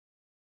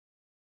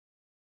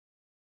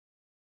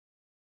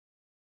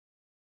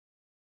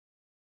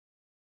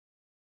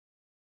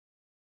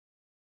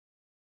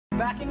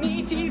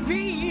Balcony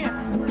TV.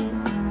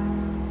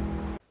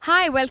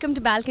 Hi, welcome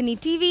to Balcony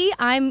TV.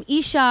 I'm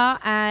ISHA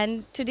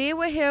and today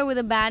we're here with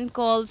a band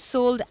called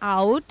Sold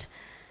Out.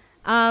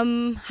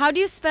 How do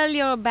you spell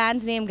your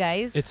band's name,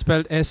 guys? It's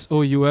spelled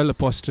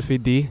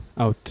SOUL''D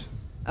out.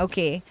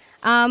 Okay.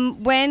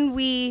 When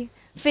we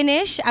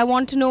finish, I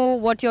want to know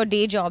what your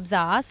day jobs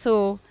are.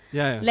 So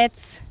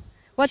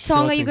what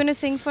song are you going to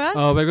sing for us?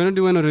 We're going to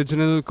do an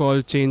original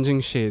called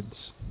Changing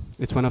Shades.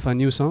 It's one of our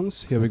new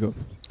songs. Here we go.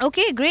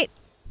 Okay, great.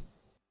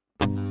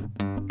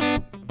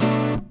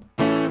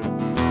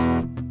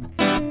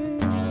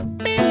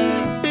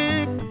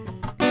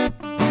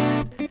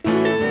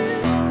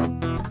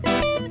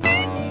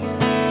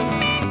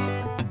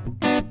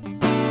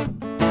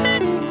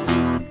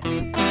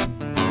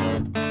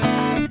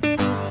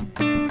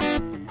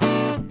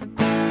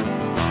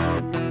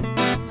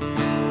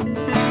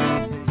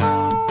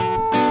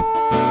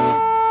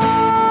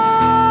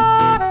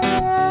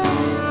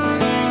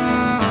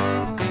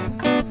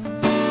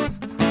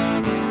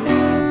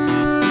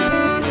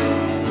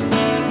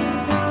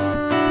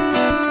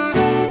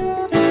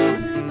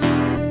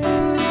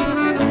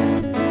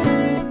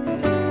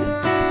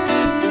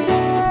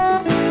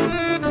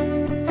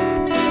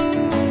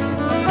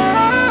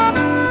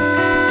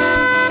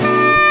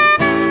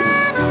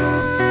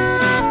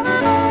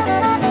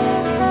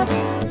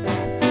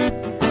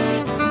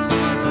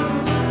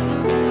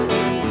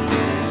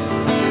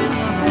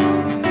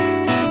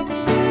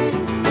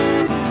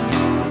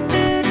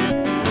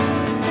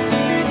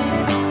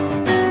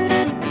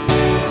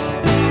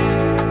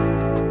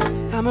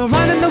 I'm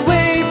running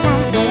away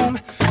from home,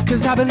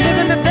 cause I've been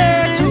living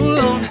there too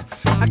long.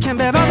 I can't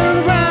be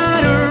bothered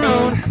right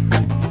around.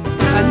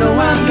 I know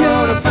I'm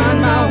gonna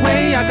find my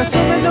way. I got so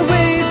many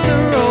ways to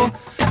roll,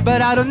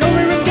 but I don't know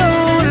where I'm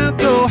gonna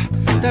go.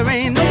 There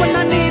ain't no one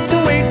I need to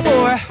wait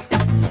for.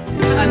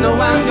 I know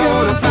I'm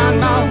gonna find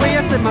my way.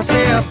 I slip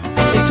myself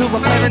into a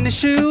pair of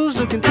shoes,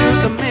 look into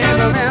the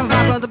mirror and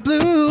vibe of the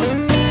blues.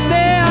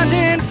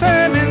 Standing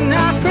firm and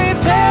not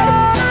prepared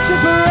to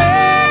break.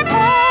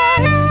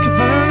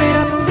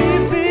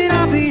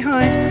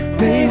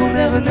 They will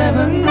never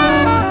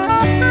know.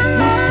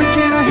 Once they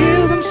cannot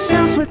heal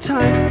themselves with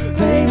time,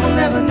 they will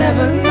never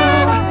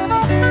know.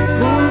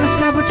 Moments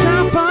never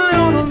drop by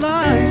all the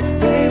lies.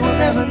 They will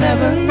never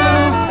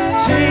know.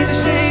 Change the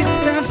shades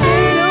that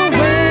fade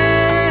away.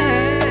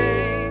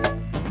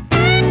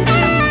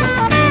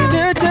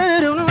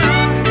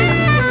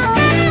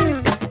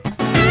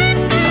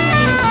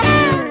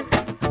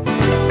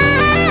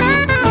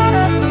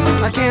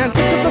 I can't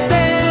think of a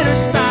better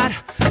spot.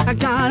 I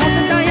got all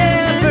that I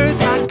ever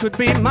thought could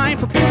be mine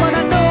for being what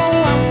I know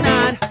I'm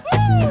not.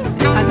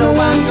 I know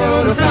I'm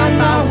gonna find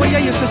my way. I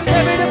used to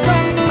stare at it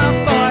from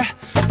afar,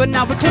 but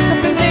now we're close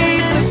up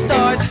beneath the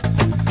stars.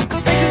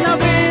 Fake is not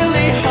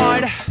really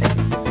hard.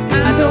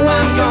 I know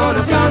I'm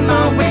gonna find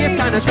my way. It's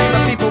kinda strange,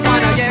 but people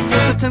wanna get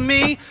closer to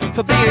me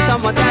for being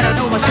someone that I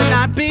know I should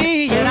not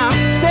be. Yet I'm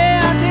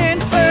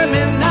standing firm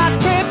and not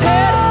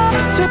prepared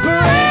to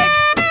break.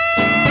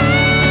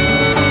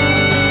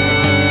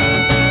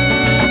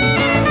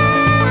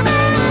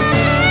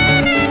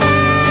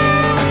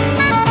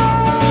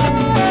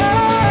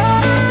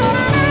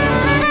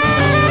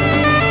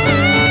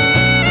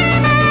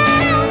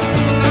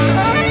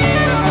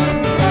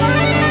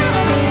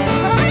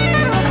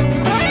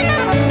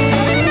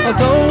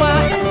 Although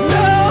I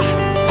know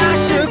I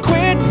should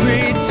quit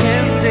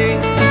pretending,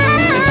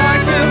 it's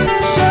hard to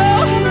show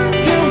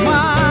you who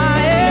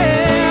I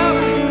am.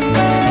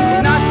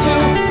 Not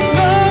too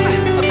long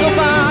ago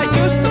I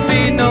used to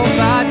be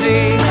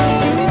nobody.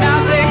 Now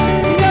they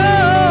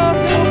know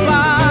who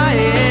I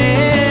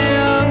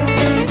am.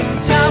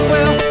 Time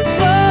will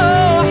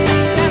flow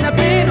and there'll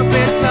be no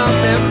bitter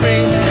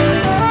memories.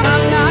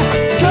 I'm not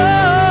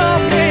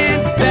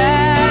going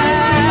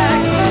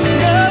back.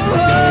 No,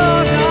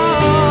 no.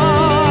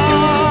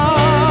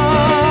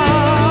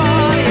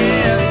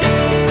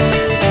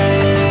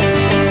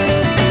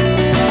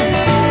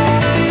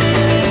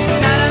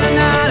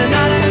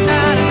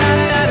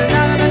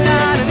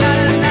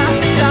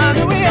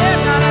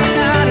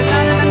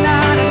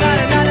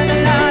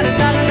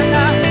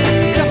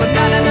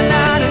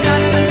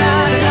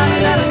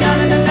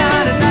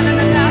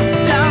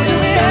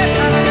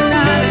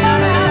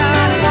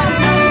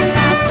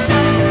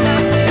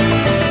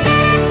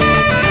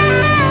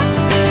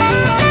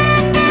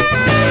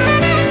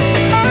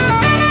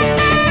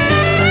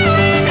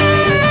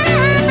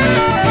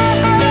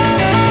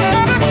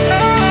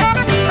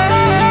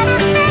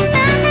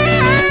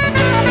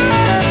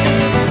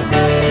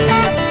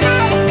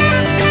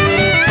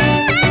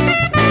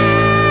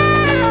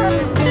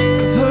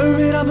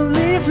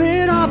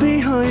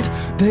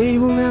 They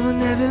will never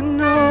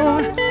know.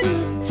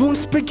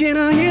 Wounds begin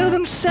to heal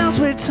themselves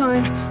with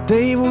time.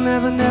 They will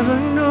never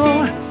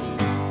know.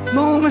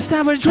 Moments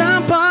that were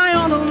drowned by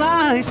all the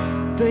lies.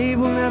 They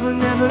will never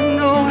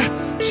know.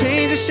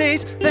 Change the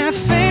shades that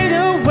fade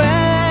away.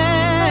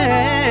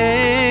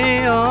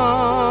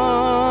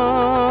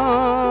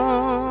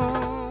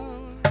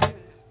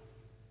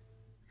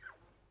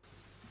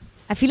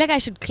 I feel like I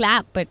should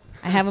clap, but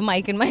I have a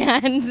mic in my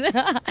hands.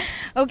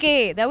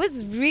 Okay, that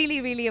was really,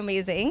 really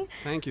amazing.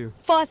 Thank you.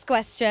 First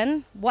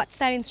question, what's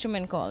that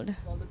instrument called? It's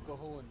called a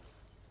cajon.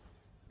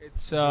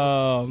 It's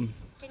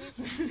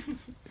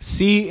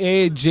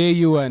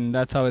C-A-J-U-N,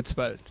 that's how it's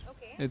spelled.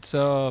 Okay. It's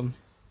a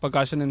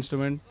percussion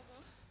instrument.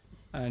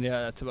 And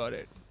yeah, that's about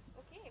it.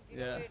 Okay, do you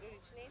know where it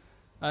originates?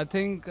 I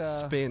think...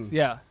 Spain.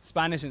 Yeah,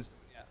 Spanish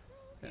instrument.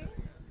 Yeah.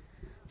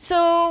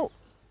 So,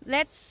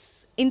 let's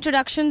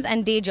introductions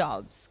and day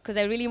jobs, because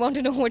I really want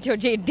to know what your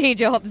day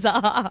jobs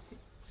are.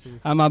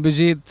 I'm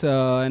Abhijit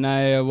and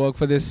I work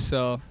for this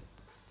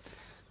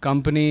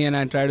company and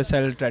I try to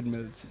sell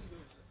treadmills.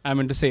 I'm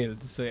into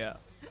sales, so yeah.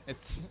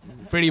 It's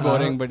pretty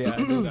boring, but yeah, I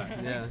do that.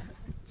 Yeah.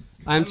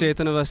 I'm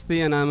Chetan Awasthi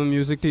and I'm a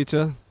music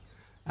teacher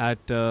at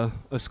a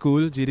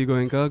school, GD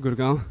Goenka,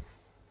 Gurgaon.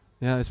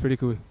 Yeah, it's pretty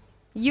cool.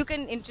 You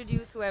can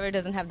introduce whoever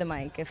doesn't have the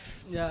mic.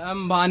 If Yeah,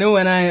 I'm Bhaanu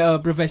and I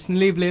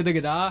professionally play the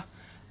guitar.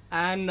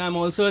 And I'm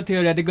also a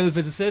theoretical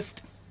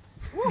physicist.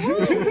 We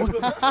didn't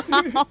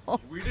know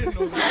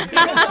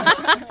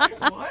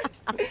that. What?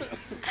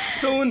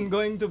 Soon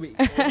going to be.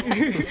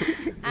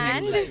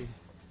 and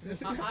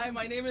Hi,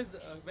 my name is...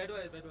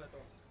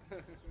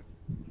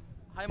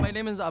 Hi, my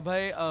name is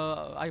Abhay.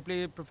 I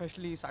play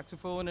professionally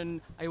saxophone and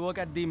I work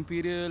at the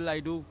Imperial. I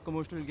do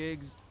commercial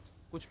gigs.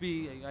 Kuch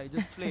bhi, I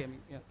just play. I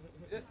mean, yeah.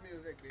 Just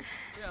music.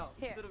 Yeah,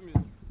 sort of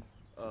music.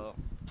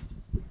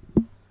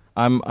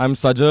 I'm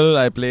Sajal.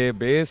 I play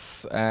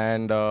bass,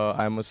 and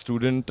I'm a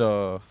student,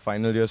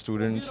 final year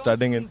student,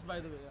 studying in. By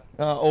the way,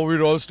 yeah. Oh,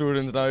 we're all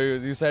students now.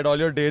 You said all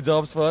your day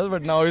jobs first,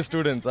 but now we're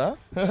students, huh?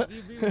 Be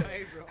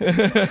right, bro.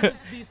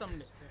 Just be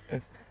someday.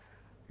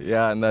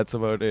 Yeah, and that's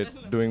about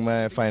it. Doing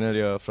my final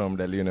year from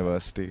Delhi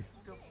University.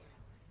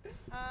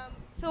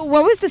 so,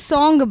 what was the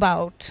song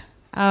about?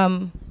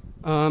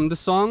 The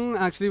song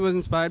actually was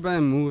inspired by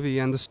a movie,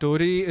 and the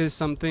story is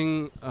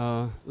something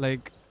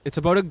like it's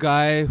about a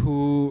guy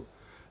who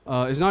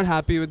is not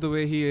happy with the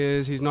way he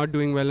is. He's not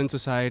doing well in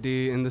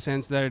society in the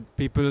sense that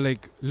people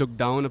like look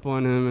down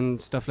upon him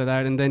and stuff like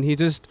that. And then he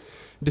just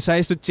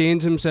decides to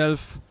change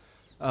himself,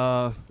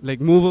 like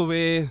move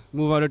away,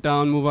 move out of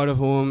town, move out of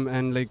home,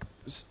 and like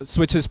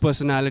switch his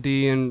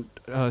personality and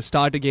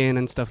start again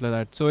and stuff like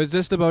that. So it's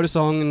just about a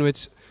song in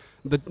which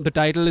the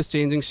title is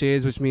Changing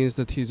Shades, which means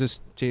that he's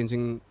just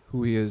changing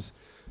who he is.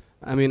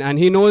 I mean, and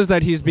he knows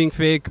that he's being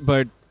fake,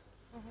 but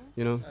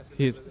you know,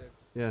 he's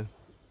yeah.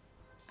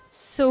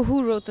 So,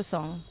 who wrote the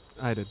song?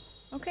 I did.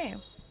 Okay.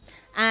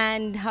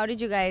 And how did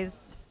you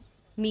guys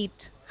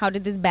meet? How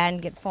did this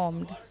band get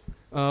formed?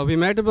 We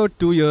met about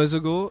 2 years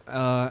ago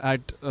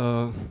at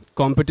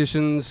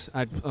competitions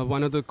at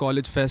one of the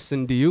college fests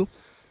in DU.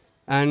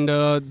 And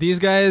these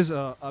guys,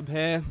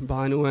 Abhay,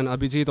 Bhaanu and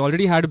Abhijit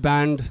already had a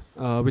band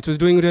which was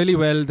doing really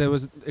well.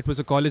 It was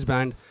a college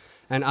band.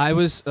 And I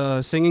was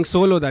singing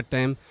solo that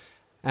time.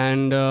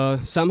 And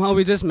somehow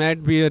we just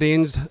met. We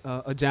arranged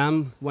a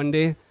jam one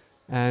day.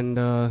 And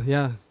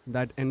yeah,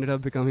 that ended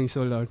up becoming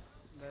sold out.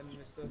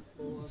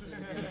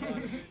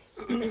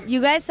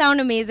 You guys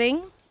sound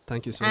amazing.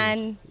 Thank you so much.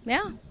 And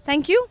yeah,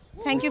 thank you.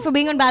 Thank you for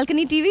being on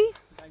Balcony TV.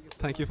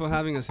 Thank you for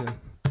having us here.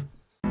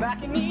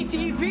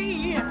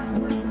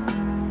 BalconyTV.